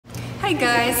Hi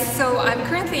guys, so I'm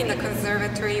currently in the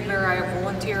conservatory where I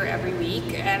volunteer every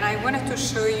week, and I wanted to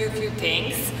show you a few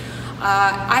things.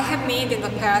 I have made in the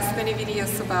past many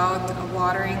videos about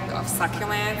watering of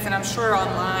succulents, and I'm sure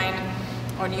online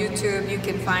on YouTube you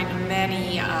can find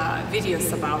many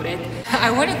videos about it.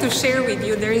 I wanted to share with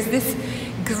you, there is this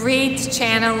great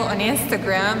channel on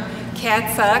Instagram,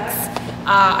 Cat Sucks.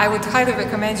 I would highly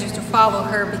recommend you to follow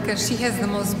her because she has the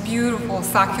most beautiful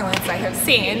succulents I have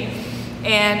seen.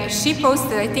 And she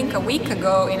posted, I think, a week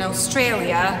ago in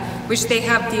Australia, which they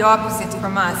have the opposite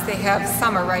from us. They have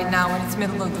summer right now and it's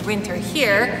middle of the winter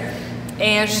here.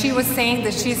 And she was saying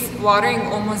that she's watering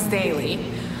almost daily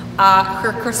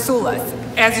her crassulas.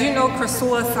 As you know,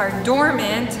 crassulas are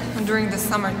dormant during the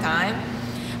summertime,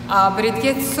 but it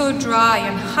gets so dry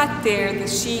and hot there that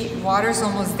she waters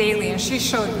almost daily. And she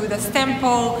showed Buddha's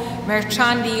temple,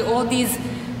 Merchandi, all these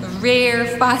rare,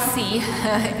 fussy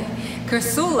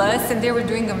crassulas, and they were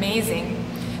doing amazing.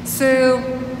 So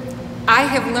I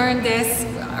have learned this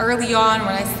early on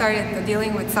when I started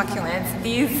dealing with succulents.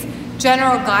 These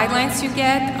general guidelines you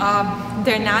get,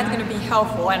 they're not going to be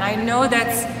helpful, and I know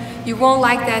that you won't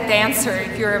like that answer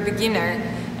if you're a beginner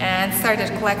and started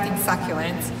collecting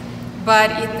succulents.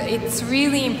 But it's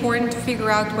really important to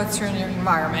figure out what's in your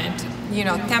environment. You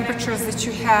know, temperatures that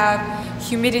you have,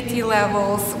 humidity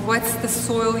levels, what's the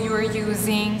soil you are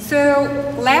using.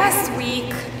 So last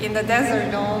week in the desert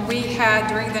dome, we had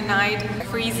during the night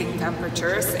freezing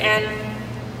temperatures, and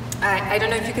I don't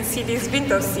know if you can see these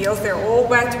windowsills, they're all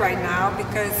wet right now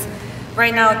because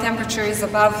right now temperature is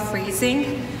above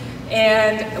freezing,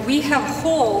 and we have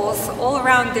holes all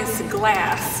around this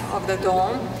glass of the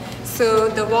dome. So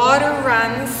the water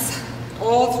runs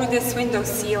all through this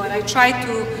windowsill, and I try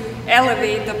to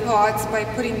elevate the pots by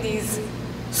putting these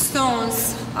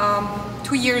stones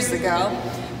 2 years ago,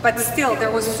 but still there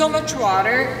was so much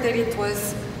water that it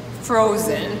was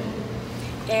frozen,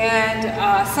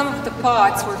 and some of the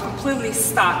pots were completely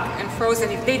stuck and frozen.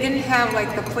 If they didn't have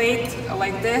like the plate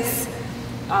like this,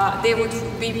 they would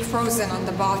be frozen on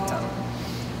the bottom.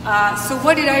 So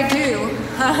what did I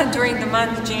do during the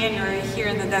month of January here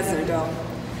in the desert dome?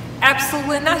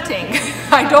 Absolutely nothing.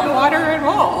 I don't water at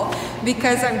all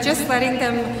because I'm just letting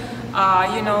them,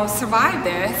 you know, survive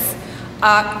this.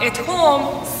 At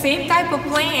home, same type of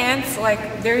plants,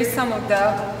 like there is some of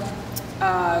the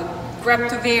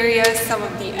graptovarias, some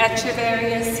of the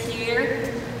echeverias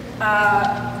here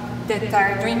that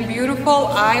are doing beautiful.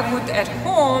 I would at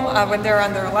home, when they're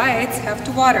under lights, have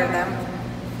to water them.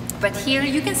 But here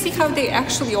you can see how they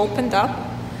actually opened up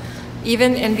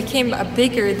even and became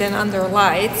bigger than under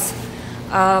lights.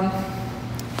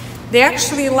 They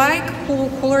actually like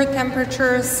cooler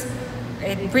temperatures.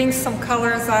 It brings some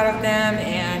colors out of them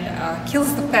and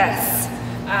kills the pests.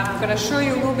 I'm going to show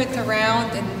you a little bit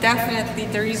around, and definitely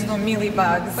there is no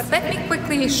mealybugs. But let me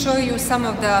quickly show you some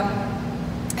of the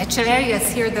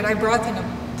echeverias here that I brought in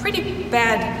a pretty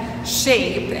bad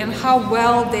shape and how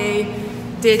well they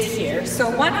did here. So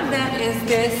one of them is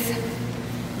this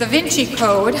Da Vinci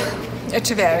Code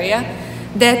echeveria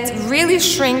that really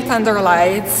shrinked under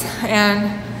lights,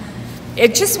 and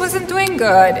it just wasn't doing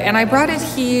good. And I brought it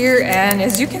here, and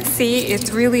as you can see,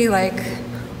 it really like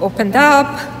opened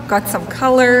up, got some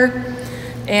color,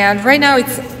 and right now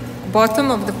it's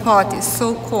bottom of the pot is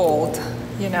so cold,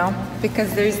 you know,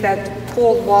 because there's that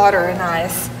cold water and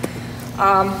ice.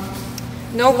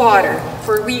 No water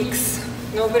for weeks.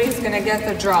 Nobody's gonna get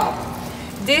a drop.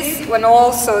 This one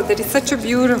also, that is such a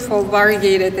beautiful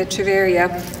variegated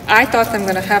echeveria, I thought I'm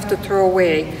gonna have to throw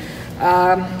away.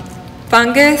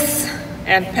 Fungus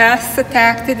and pests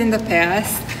attacked it in the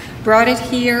past, brought it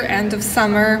here end of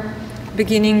summer,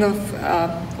 beginning of,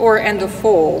 or end of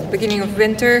fall, beginning of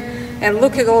winter, and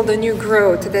look at all the new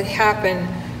growth that happened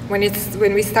when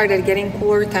we started getting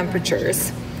cooler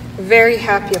temperatures. Very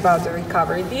happy about the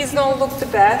recovery. These don't look the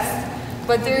best,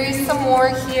 but there is some more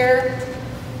here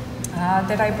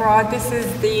that I brought. This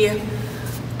is the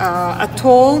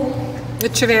atoll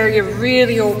echeveria,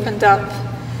 really opened up.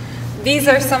 These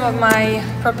are some of my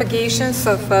propagations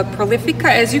of prolifica.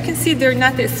 As you can see, they're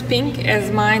not as pink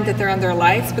as mine that are under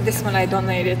lights, but this one I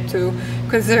donated to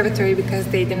conservatory because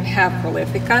they didn't have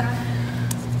prolifica.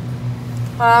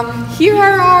 Here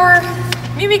are our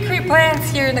mimicry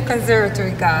plants here in the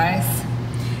conservatory, guys.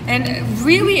 And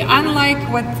really, unlike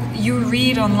what you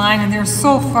read online, and they're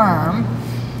so firm,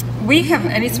 we have,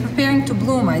 and it's preparing to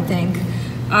bloom, I think.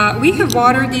 We have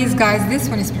watered these guys. This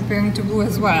one is preparing to bloom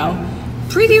as well,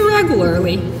 pretty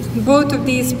regularly. Both of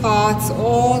these pots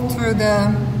all through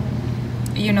the,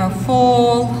 you know,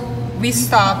 fall. We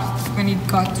stopped when it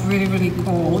got really, really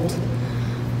cold.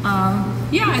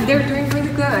 Yeah, and they're doing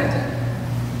really good.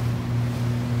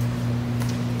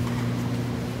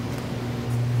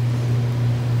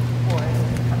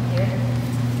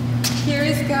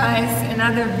 guys,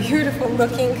 another beautiful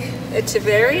looking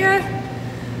echeveria,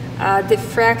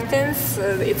 diffractans.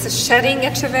 It's a shedding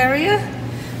echeveria.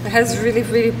 It has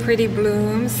really pretty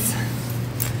blooms.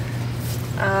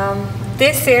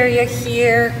 This area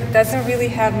here doesn't really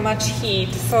have much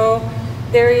heat, so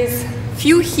there is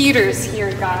few heaters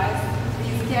here, guys.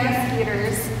 These gas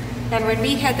heaters. And when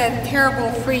we had that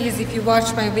terrible freeze, if you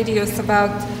watch my videos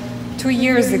about 2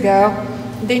 years ago,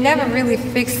 they never really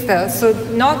fixed those. So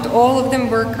not all of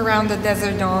them work around the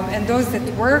desert dome, and those that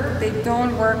work, they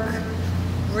don't work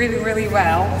really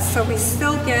well. So we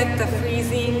still get the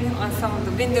freezing on some of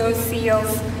the window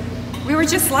seals. We were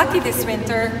just lucky this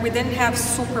winter. We didn't have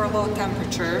super low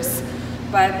temperatures,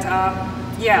 but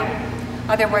yeah,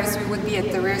 otherwise we would be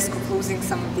at the risk of losing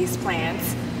some of these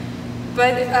plants.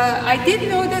 But I did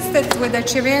notice that with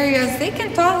echeverias, they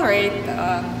can tolerate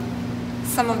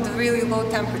some of the really low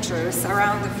temperatures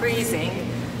around the freezing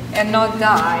and not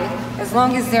die, as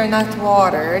long as they're not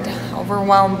watered,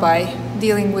 overwhelmed by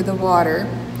dealing with the water.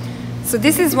 So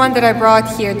this is one that I brought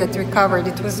here that recovered.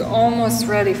 It was almost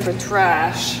ready for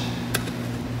trash.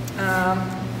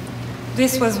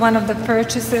 This was one of the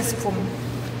purchases from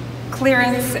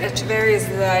clearance echeverias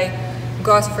that I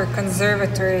got for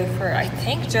conservatory for, I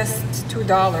think, just $2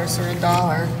 or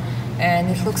 $1, and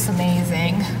it looks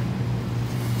amazing.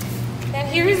 And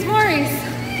here is Maurice.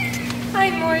 Hi,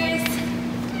 Maurice.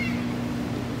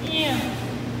 Yeah.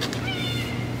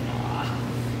 Aww.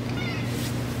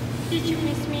 Did you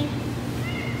miss me?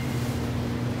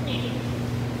 Yeah.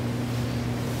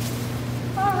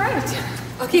 All right.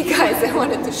 Okay, guys, I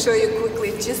wanted to show you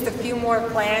quickly just a few more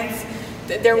plants.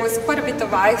 There was quite a bit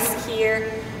of ice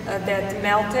here that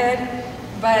melted,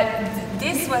 but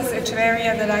this was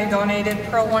echeveria that I donated,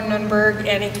 Pearl Vandenberg,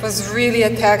 and it was really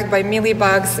attacked by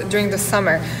mealybugs during the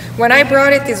summer. When I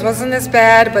brought it, this wasn't as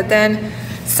bad, but then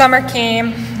summer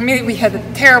came, we had a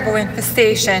terrible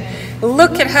infestation.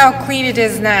 Look at how clean it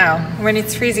is now when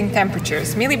it's freezing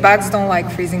temperatures. Mealybugs don't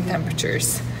like freezing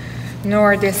temperatures,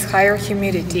 nor this higher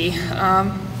humidity.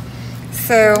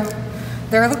 So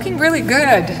they're looking really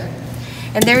good.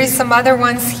 And there is some other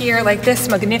ones here, like this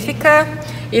Magnifica.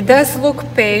 It does look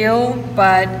pale,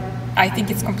 but I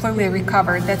think it's completely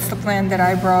recovered. That's the plant that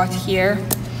I brought here.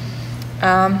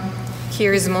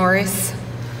 Here is Maurice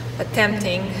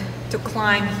attempting to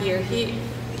climb here.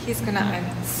 He's gonna, I'm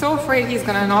so afraid he's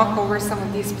gonna knock over some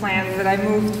of these plants that I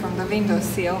moved from the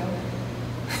windowsill.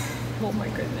 Oh my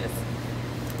goodness.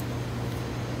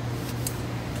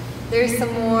 There's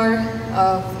some more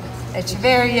of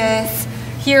echeverias.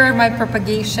 Here are my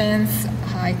propagations.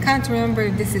 I can't remember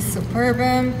if this is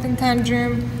Superbum,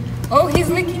 Pentandrum. Oh,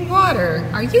 he's licking water.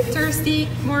 Are you thirsty,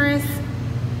 Maurice?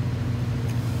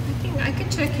 I can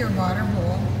check your water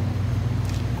bowl.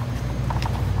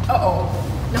 Uh-oh.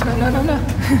 No.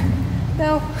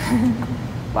 No.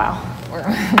 Wow.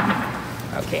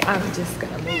 Okay, I'm just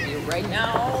gonna move you right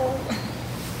now.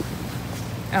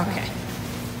 Okay.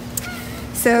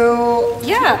 So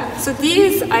yeah, so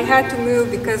these I had to move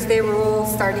because they were all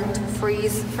starting to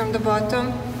freeze from the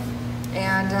bottom,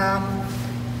 and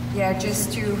yeah,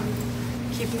 just to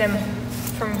keep them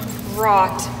from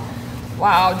rot.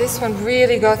 Wow, this one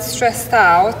really got stressed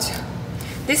out.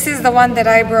 This is the one that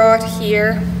I brought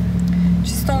here.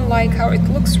 Just don't like how it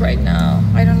looks right now.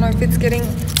 I don't know if it's getting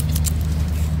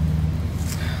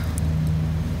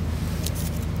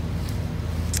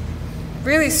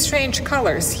really strange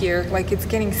colors here, like it's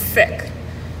getting thick.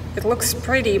 It looks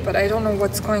pretty, but I don't know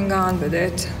what's going on with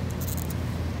it.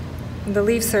 The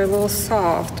leaves are a little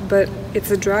soft, but it's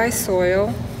a dry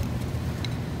soil.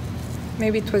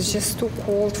 Maybe it was just too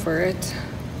cold for it.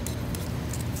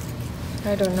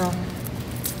 I don't know.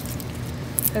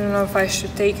 I don't know if I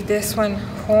should take this one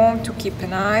home to keep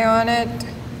an eye on it.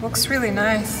 Looks really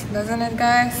nice, doesn't it,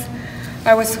 guys?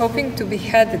 I was hoping to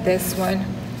behead this one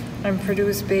and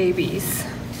produce babies. I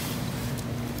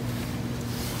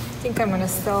think I'm gonna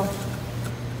still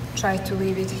try to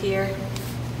leave it here.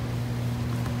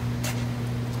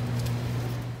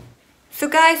 So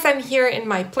guys, I'm here in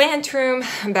my plant room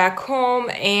back home,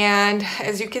 and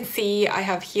as you can see, I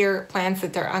have here plants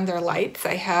that are under lights.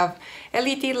 I have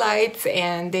LED lights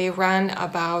and they run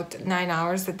about 9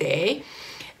 hours a day.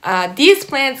 These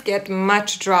plants get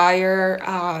much drier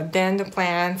than the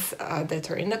plants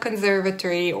that are in the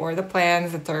conservatory or the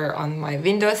plants that are on my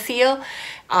windowsill.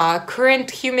 Current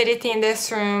humidity in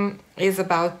this room is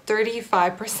about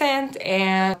 35%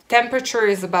 and temperature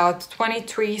is about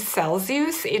 23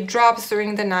 Celsius. It drops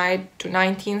during the night to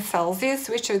 19 Celsius,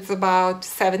 which is about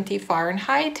 70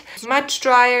 Fahrenheit. Much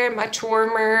drier, much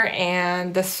warmer,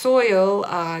 and the soil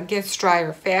gets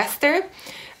drier faster.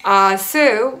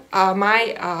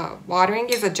 My watering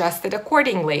is adjusted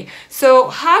accordingly. So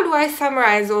how do I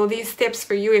summarize all these tips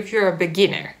for you if you're a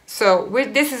beginner? So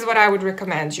this is what I would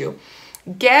recommend you.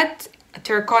 Get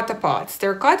terracotta pots.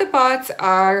 Terracotta pots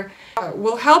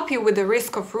will help you with the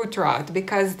risk of root rot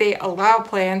because they allow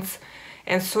plants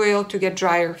and soil to get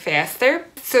drier faster.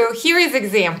 So here is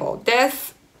example.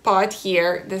 This pot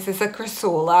here, this is a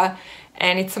crassula,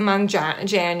 and it's a month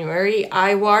January.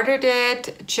 I watered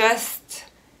it just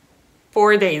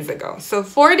 4 days ago. So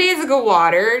 4 days ago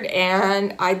watered,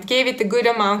 and I gave it a good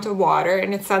amount of water,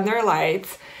 and it's under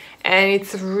lights, and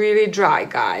it's really dry,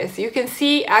 guys. You can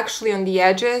see actually on the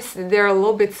edges they're a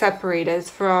little bit separated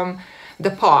from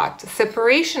the pot.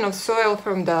 Separation of soil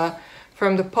from the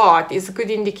pot is a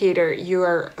good indicator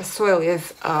your soil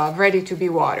is ready to be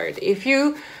watered. If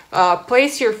you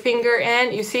place your finger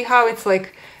in, you see how it's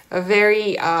like a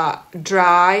very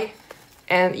dry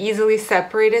and easily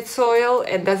separated soil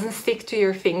and doesn't stick to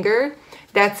your finger.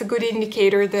 That's a good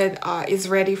indicator that is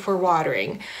ready for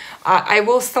watering. I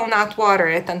will still not water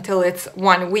it until it's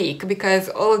 1 week because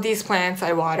all of these plants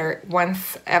I water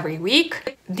once every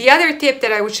week. The other tip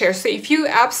that I would share, so if you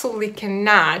absolutely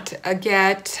cannot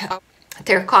get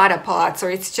terracotta pots,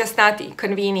 or it's just not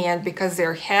convenient because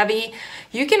they're heavy,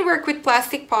 you can work with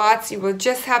plastic pots. You will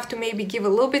just have to maybe give a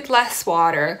little bit less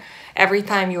water every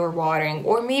time you're watering,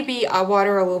 or maybe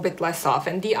water a little bit less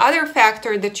often. The other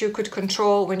factor that you could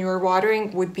control when you're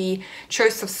watering would be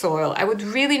choice of soil. I would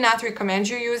really not recommend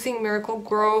you using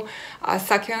Miracle-Gro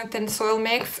succulent and soil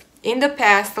mix. In the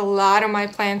past, a lot of my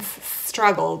plants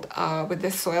struggled with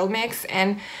this soil mix,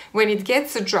 and when it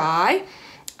gets dry,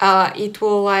 it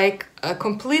will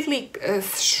completely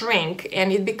shrink,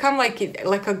 and it become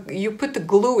you put the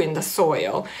glue in the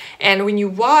soil, and when you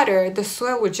water, the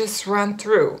soil would just run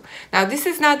through. Now this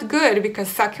is not good because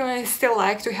succulents still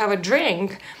like to have a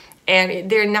drink, and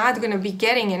they're not going to be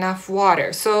getting enough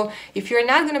water. So if you're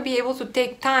not going to be able to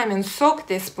take time and soak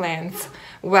these plants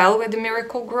well with the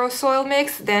Miracle-Gro soil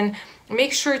mix, then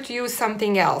make sure to use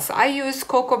something else. I use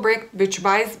cocoa brick, which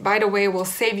by the way will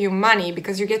save you money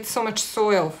because you get so much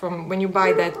soil from when you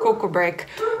buy that cocoa brick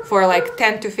for like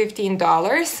 $10 to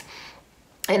 $15.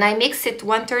 And I mix it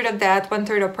 1/3 of that,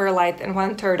 1/3 of perlite, and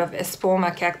 1/3 of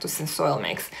espoma cactus and soil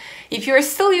mix. If you're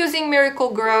still using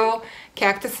Miracle-Gro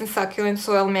cactus and succulent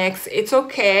soil mix, it's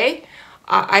okay.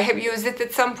 I have used it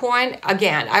at some point.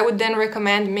 Again, I would then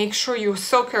recommend make sure you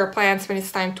soak your plants when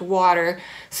it's time to water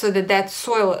so that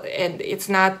soil and it's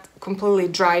not completely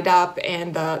dried up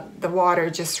and the water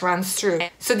just runs through.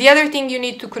 So the other thing you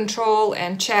need to control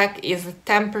and check is the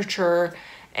temperature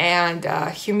and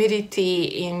humidity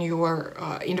in your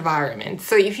environment.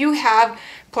 So if you have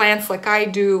plants like I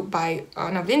do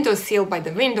on a windowsill by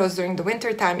the windows during the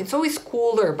winter time, it's always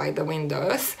cooler by the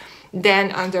windows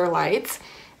than under lights.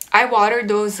 I water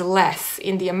those less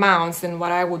in the amounts than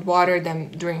what I would water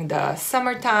them during the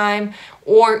summertime,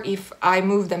 or if I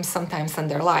move them sometimes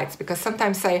under lights, because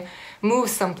sometimes I move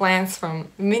some plants from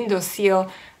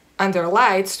windowsill under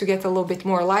lights to get a little bit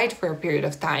more light for a period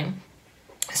of time.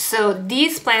 So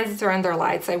these plants that are under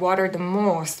lights, I water the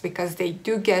most because they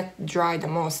do get dry the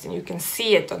most, and you can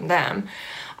see it on them.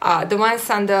 The ones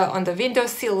on the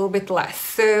windowsill a little bit less.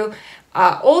 So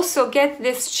also get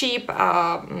this cheap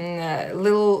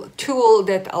little tool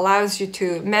that allows you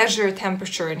to measure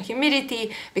temperature and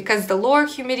humidity, because the lower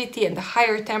humidity and the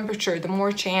higher temperature, the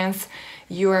more chance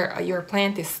your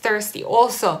plant is thirsty.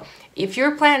 Also, if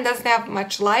your plant doesn't have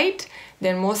much light,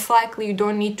 then most likely you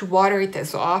don't need to water it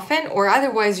as often, or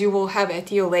otherwise you will have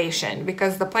etiolation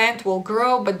because the plant will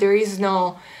grow but there is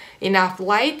no enough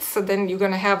light, so then you're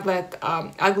gonna have that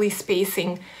ugly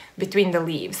spacing between the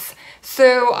leaves.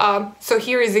 So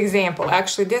here is example.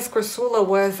 Actually, this crassula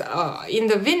was in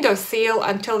the windowsill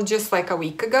until just like a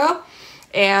week ago,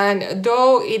 and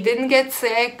though it didn't get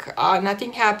sick,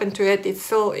 nothing happened to it.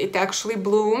 It actually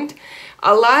bloomed.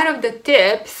 A lot of the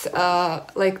tips,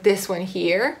 like this one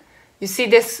here, you see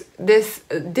this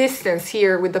distance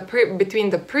here with between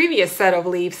the previous set of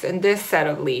leaves and this set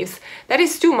of leaves. That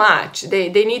is too much.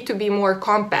 They need to be more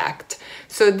compact.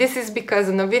 So this is because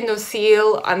on the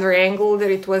windowsill, under angle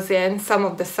that it was in, some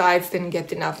of the sides didn't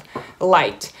get enough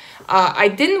light. I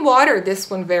didn't water this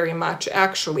one very much,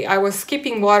 actually. I was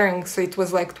skipping watering, so it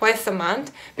was like twice a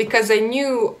month, because I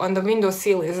knew on the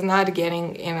windowsill is not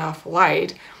getting enough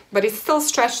light, but it's still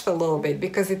stretched a little bit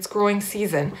because it's growing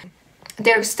season.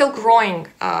 They're still growing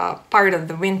part of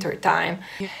the winter time.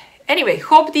 Anyway,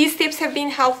 hope these tips have been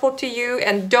helpful to you,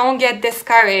 and don't get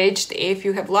discouraged if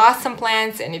you have lost some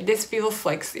plants and if this feels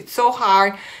like it's so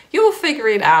hard. You will figure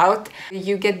it out.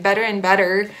 You get better and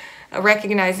better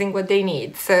recognizing what they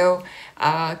need. So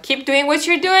keep doing what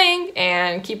you're doing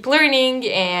and keep learning,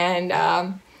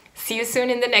 and see you soon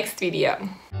in the next video.